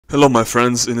Hello my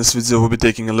friends, in this video we'll be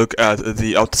taking a look at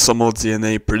the autosomal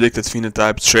DNA predicted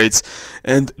phenotype traits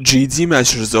and GD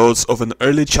match results of an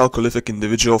early Chalcolithic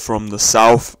individual from the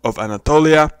south of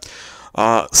Anatolia.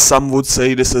 Some would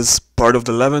say this is part of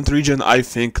the Levant region. I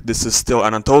think this is still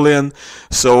Anatolian.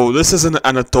 So this is an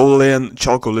Anatolian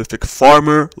Chalcolithic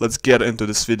farmer. Let's get into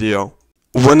this video.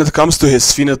 When it comes to his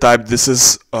phenotype, this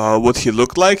is what he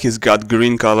looked like. He's got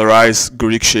green color eyes,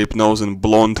 Greek shaped nose and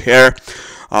blonde hair.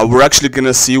 We're actually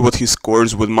gonna see what he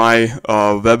scores with my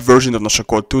web version of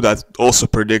NOSHACOT 2 that also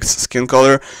predicts skin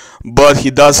color, but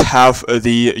he does have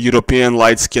the European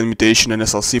light skin mutation in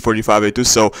SLC45A2,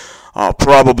 so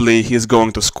probably he's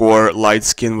going to score light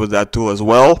skin with that tool as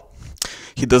well.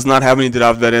 He does not have any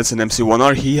derived variants in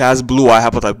MC1R. He has blue eye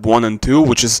haplotype 1 and 2,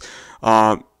 which is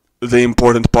the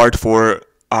important part for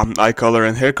eye color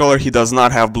and hair color. He does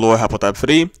not have blue eye haplotype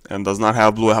 3 and does not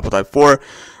have blue eye haplotype 4,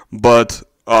 but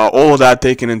all of that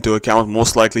taken into account,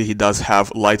 most likely he does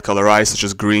have light color eyes such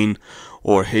as green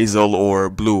or hazel or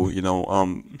blue, you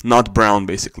know, not brown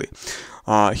basically.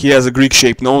 He has a Greek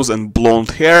shaped nose and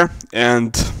blonde hair,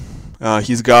 and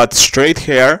he's got straight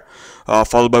hair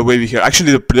followed by wavy hair.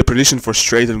 Actually, the prediction for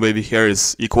straight and wavy hair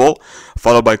is equal,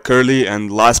 followed by curly,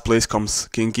 and last place comes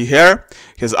kinky hair.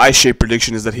 His eye shape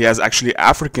prediction is that he has actually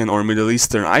African or Middle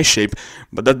Eastern eye shape,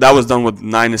 but that was done with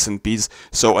 9 SNPs,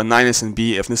 so a 9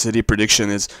 SNP ethnicity prediction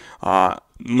is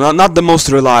not the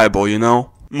most reliable, you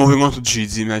know. Moving on to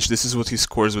GD match, this is what he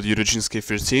scores with Eurogenes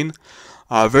 13.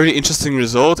 Very interesting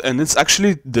result, and it's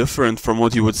actually different from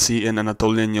what you would see in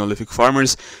Anatolian Neolithic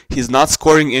farmers. He's not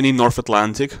scoring any North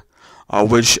Atlantic,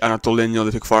 which Anatolian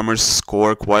Neolithic farmers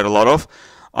score quite a lot of.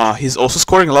 He's also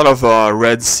scoring a lot of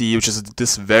Red Sea, which is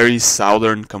this very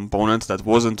southern component that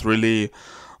wasn't really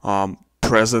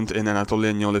present in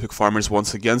Anatolian Neolithic farmers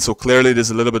once again. So clearly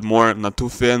there's a little bit more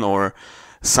Natufian or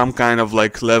some kind of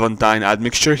like Levantine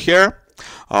admixture here.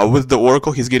 With the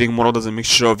Oracle, he's getting modeled as a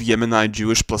mixture of Yemenite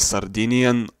Jewish plus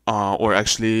Sardinian, or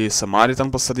actually Samaritan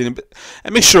plus Sardinian.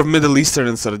 A mixture of Middle Eastern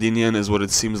and Sardinian is what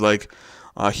it seems like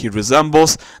he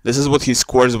resembles. This is what he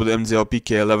scores with MZLP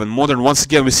K11 Modern. Once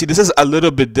again, we see this is a little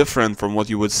bit different from what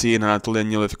you would see in Anatolian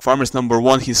Neolithic farmers. Number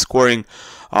one, he's scoring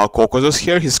Caucasus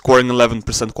here. He's scoring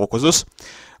 11% Caucasus,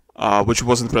 which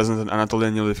wasn't present in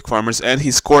Anatolian Neolithic farmers, and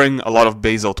he's scoring a lot of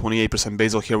Basil, 28%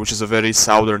 Basil here, which is a very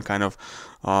southern kind of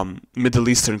Middle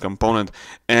Eastern component.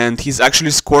 And he's actually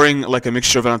scoring like a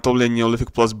mixture of Anatolian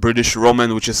Neolithic plus British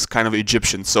Roman, which is kind of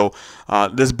Egyptian. So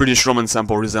this British Roman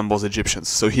sample resembles Egyptians.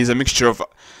 So he's a mixture of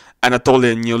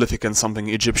Anatolian Neolithic and something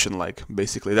Egyptian-like,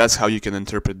 basically. That's how you can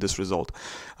interpret this result.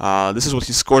 This is what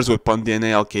he scores with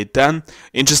PondDNA LK10.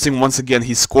 Interesting, once again,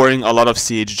 he's scoring a lot of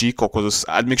CHG, Caucasus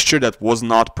admixture, that was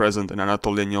not present in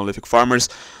Anatolian Neolithic farmers.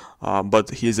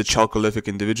 But he is a Chalcolithic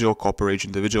individual, Copper Age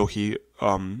individual. He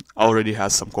already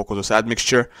has some Caucasus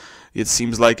admixture, it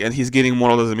seems like, and he's getting more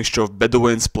or less a mixture of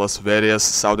Bedouins plus various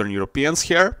Southern Europeans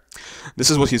here. This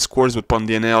is what he scores with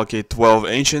PondDNA LK12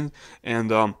 Ancient,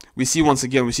 and we see once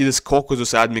again, we see this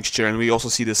Caucasus admixture, and we also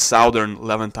see this Southern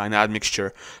Levantine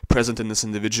admixture present in this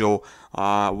individual,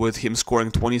 with him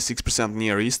scoring 26%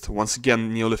 Near East. Once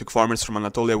again, Neolithic farmers from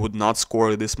Anatolia would not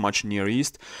score this much Near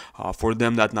East. For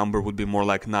them, that number would be more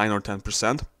like 9 or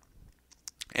 10%.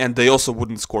 And they also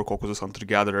wouldn't score Caucasus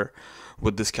hunter-gatherer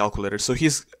with this calculator. So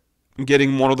he's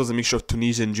getting modeled as a mixture of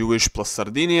Tunisian Jewish plus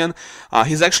Sardinian.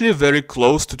 He's actually very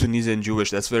close to Tunisian Jewish.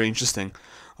 That's very interesting.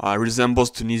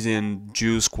 Resembles Tunisian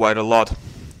Jews quite a lot.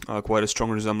 Quite a strong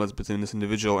resemblance between this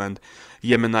individual and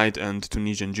Yemenite and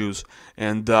Tunisian Jews.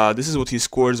 And this is what he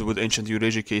scores with Ancient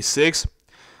Eurasia K6.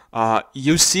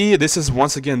 You see, this is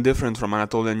once again different from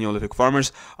Anatolian Neolithic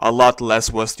farmers. A lot less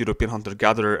West European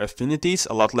hunter-gatherer affinities,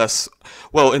 a lot less,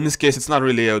 well, in this case it's not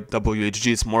really a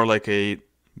WHG, it's more like a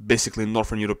basically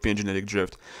Northern European genetic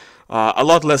drift. A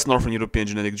lot less Northern European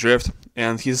genetic drift,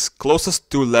 and he's closest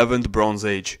to Levant Bronze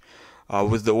Age.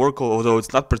 With the Oracle, although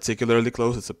it's not particularly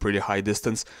close, it's a pretty high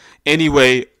distance.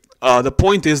 Anyway, the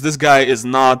point is, this guy is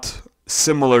not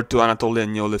similar to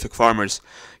Anatolian Neolithic farmers.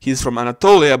 He's from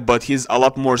Anatolia, but he's a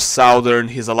lot more southern,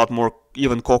 he's a lot more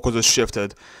even Caucasus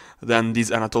shifted than these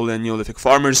Anatolian Neolithic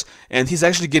farmers, and he's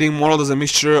actually getting modeled as a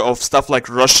mixture of stuff like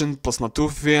Russian plus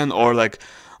Natufian, or like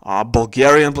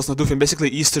Bulgarian plus Natufian, basically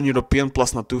Eastern European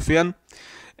plus Natufian,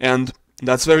 and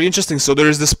that's very interesting. So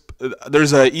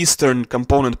there's a Eastern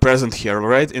component present here,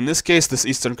 right? In this case, this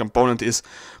Eastern component is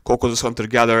Caucasus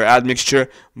hunter-gatherer admixture,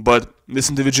 but this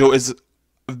individual is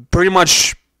pretty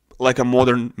much like a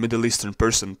modern Middle Eastern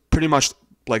person, pretty much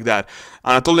like that.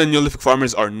 Anatolian Neolithic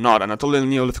farmers are not. Anatolian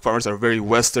Neolithic farmers are very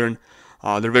Western.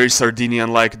 They're very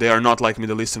Sardinian-like. They are not like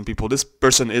Middle Eastern people. This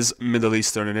person is Middle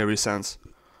Eastern in every sense.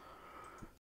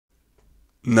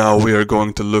 Now we are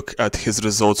going to look at his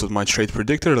results with my trait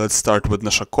predictor. Let's start with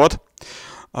NOSHACOT.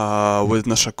 With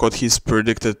NOSHACOT, he's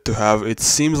predicted to have, it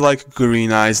seems like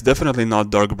green eyes, definitely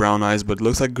not dark brown eyes, but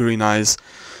looks like green eyes,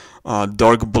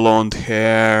 dark blonde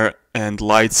hair, and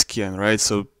light skin, right?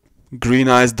 So green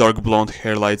eyes, dark blonde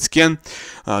hair, light skin.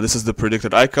 This is the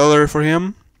predicted eye color for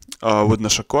him with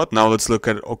NOSHACOT. Now let's look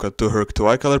at OCA2 HERC2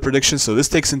 eye color prediction. So this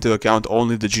takes into account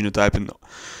only the genotype in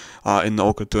the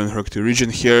OCA2 and HERC2 region.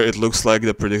 Here it looks like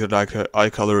the predicted eye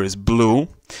color is blue.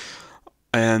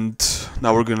 And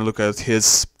now we're going to look at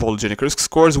his polygenic risk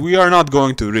scores. We are not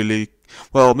going to really,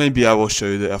 well, maybe I will show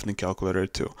you the ethnic calculator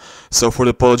too. So for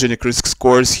the polygenic risk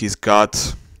scores, he's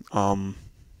got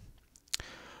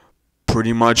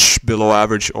pretty much below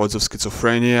average odds of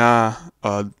schizophrenia.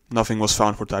 Nothing was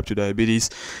found for type 2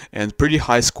 diabetes, and pretty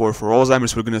high score for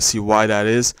Alzheimer's. We're going to see why that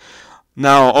is.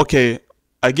 Now, okay,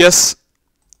 I guess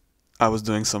I was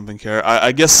doing something here.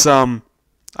 I guess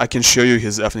I can show you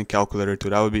his ethnic calculator too.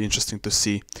 That would be interesting to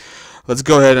see. Let's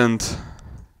go ahead and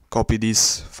copy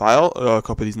these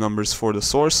copy these numbers for the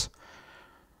source.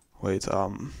 Wait, it's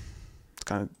kind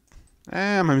of,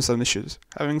 I'm having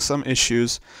some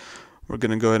issues. We're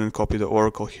gonna go ahead and copy the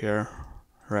oracle here.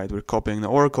 Right, we're copying the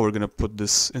oracle. We're gonna put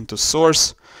this into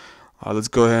source. Let's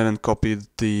go ahead and copy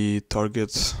the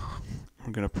target.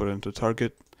 We're gonna put it into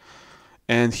target.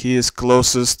 And he is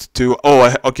closest to,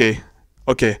 okay.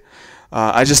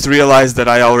 I just realized that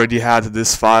I already had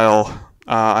this file.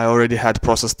 I already had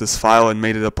processed this file and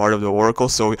made it a part of the oracle.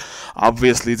 So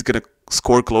obviously it's gonna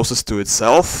score closest to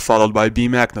itself, followed by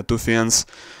BMAC, Natufians,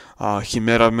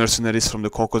 Chimera mercenaries from the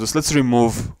Caucasus. Let's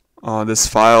remove this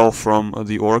file from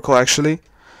the oracle actually.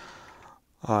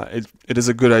 It is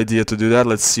a good idea to do that.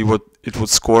 Let's see what it would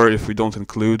score if we don't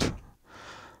include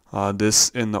this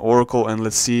in the oracle, and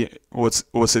let's see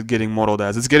what's it getting modeled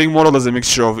as. It's getting modeled as a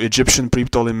mixture of Egyptian,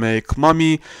 pre-Ptolemaic,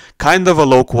 mummy, kind of a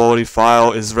low quality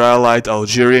file, Israelite,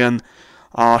 Algerian.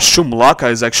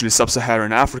 Shumlaka is actually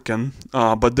sub-Saharan African,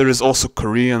 but there is also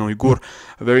Korean, Uyghur.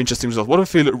 A very interesting result. What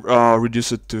if we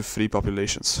reduce it to free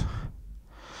populations?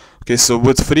 Okay, so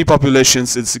with free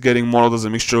populations, it's getting modeled as a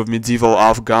mixture of medieval,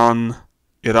 Afghan,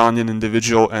 Iranian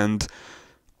individual, and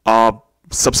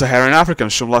sub-Saharan African.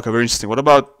 Shumlaka, very interesting. What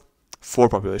about 4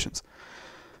 populations?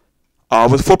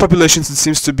 With 4 populations, it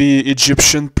seems to be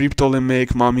Egyptian,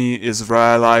 pre-Ptolemaic, mummy,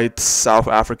 Israelite, South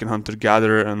African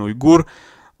hunter-gatherer, and Uyghur.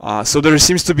 So there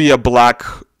seems to be a black,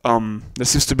 there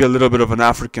seems to be a little bit of an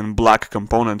African black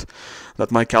component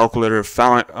that my calculator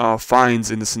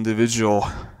finds in this individual.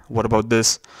 What about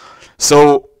this?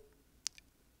 So,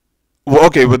 well,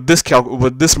 okay, with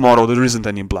this model, there isn't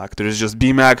any black. There is just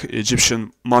BMAC,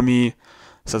 Egyptian, mummy,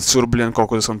 Satsurblian,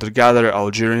 Caucasus hunter-gatherer,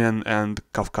 Algerian, and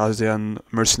Caucasian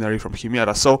mercenary from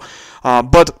Chimera. So,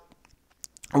 but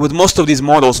with most of these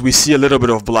models, we see a little bit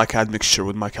of black admixture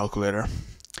with my calculator,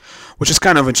 which is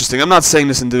kind of interesting. I'm not saying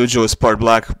this individual is part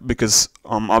black because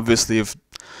obviously if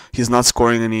he's not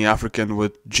scoring any African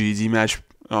with GED match,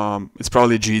 it's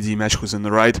probably GED match who's in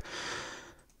the right.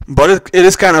 But it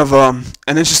is kind of an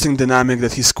interesting dynamic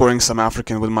that he's scoring some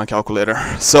African with my calculator.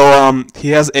 So he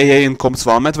has AA in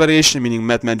Comte-Valmet variation, meaning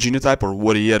Met-Met genotype or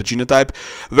Warrior genotype.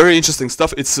 Very interesting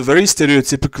stuff. It's a very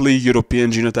stereotypically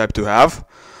European genotype to have.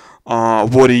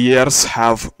 Warriors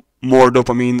have more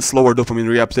dopamine, slower dopamine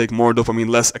reuptake, more dopamine,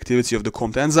 less activity of the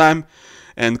Comte enzyme.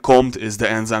 And Comte is the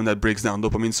enzyme that breaks down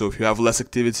dopamine. So if you have less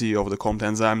activity of the Comte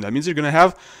enzyme, that means you're going to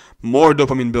have more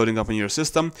dopamine building up in your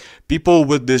system. People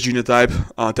with this genotype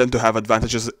tend to have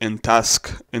advantages in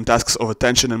tasks of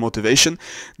attention and motivation,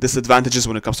 disadvantages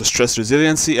when it comes to stress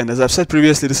resiliency. And as I've said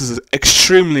previously, this is an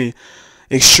extremely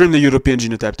European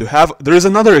genotype to have. There is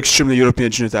another extremely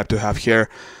European genotype to have here,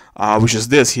 which is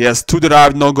this. He has 2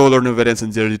 derived no-go learner variants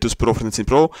in DRD2 spirophenazine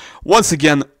pro. Once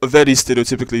again, a very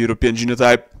stereotypically European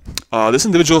genotype. This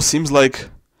individual seems like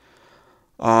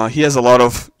he has a lot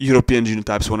of European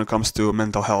genotypes when it comes to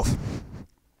mental health.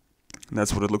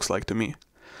 That's what it looks like to me.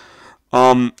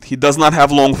 He does not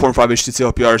have long form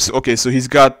 5-HT-TLPRs. Okay, so he's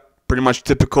got pretty much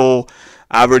typical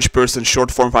average person short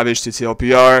form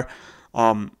 5-HT-TLPR,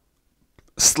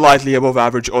 slightly above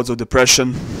average odds of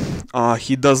depression.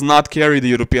 He does not carry the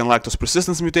European lactose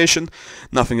persistence mutation.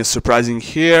 Nothing is surprising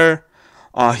here.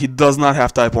 He does not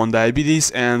have type 1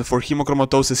 diabetes, and for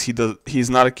hemochromatosis, he's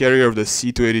not a carrier of the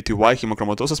C282Y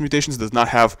hemochromatosis mutations, does not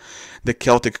have the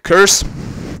Celtic curse.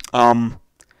 And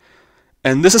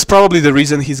this is probably the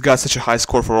reason he's got such a high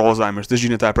score for Alzheimer's, this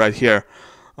genotype right here.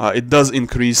 It does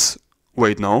increase,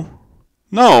 wait, no,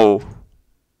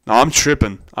 I'm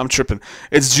tripping.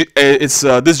 It's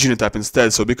this genotype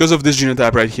instead, so because of this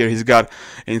genotype right here, he's got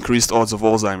increased odds of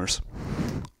Alzheimer's.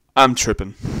 I'm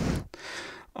tripping.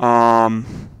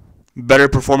 Better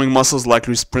performing muscles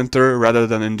likely sprinter rather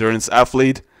than endurance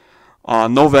athlete.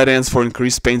 No variance for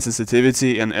increased pain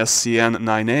sensitivity in SCN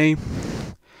 9A.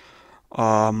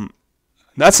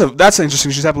 That's an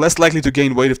interesting genotype. Less likely to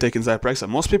gain weight if taking Zyprexa.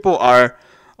 Most people are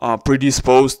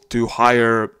predisposed to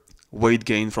higher weight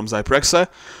gain from Zyprexa,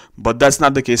 but that's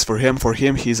not the case for him. For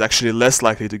him, he's actually less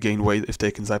likely to gain weight if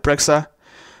taking Zyprexa.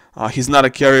 He's not a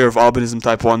carrier of albinism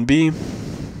type 1B.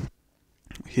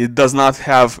 He does not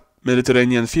have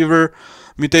Mediterranean fever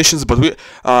mutations, but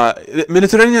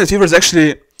Mediterranean fever is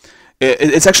actually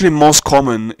it's actually most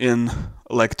common in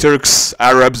like Turks,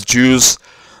 Arabs, Jews,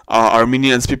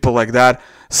 Armenians, people like that.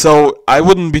 So I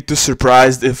wouldn't be too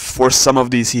surprised if for some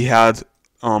of these he had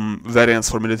variants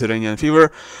for Mediterranean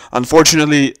fever.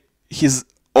 Unfortunately,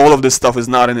 all of this stuff is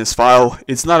not in his file.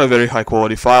 It's not a very high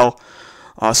quality file,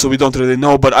 so we don't really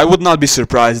know, but I would not be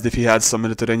surprised if he had some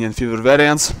Mediterranean fever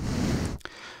variants.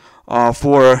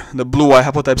 For the blue eye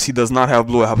haplotypes, he does not have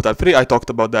blue eye haplotype 3. I talked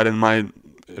about that in my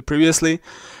previously.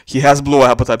 He has blue eye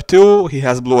haplotype 2. He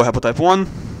has blue eye haplotype 1.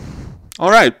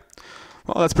 Alright,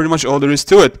 well, that's pretty much all there is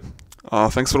to it.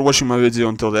 Thanks for watching my video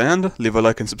until the end. Leave a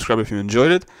like and subscribe if you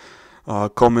enjoyed it.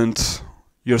 Comment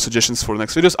your suggestions for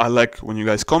next videos. I like when you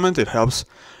guys comment. It helps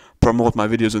promote my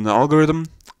videos in the algorithm.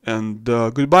 And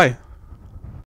goodbye.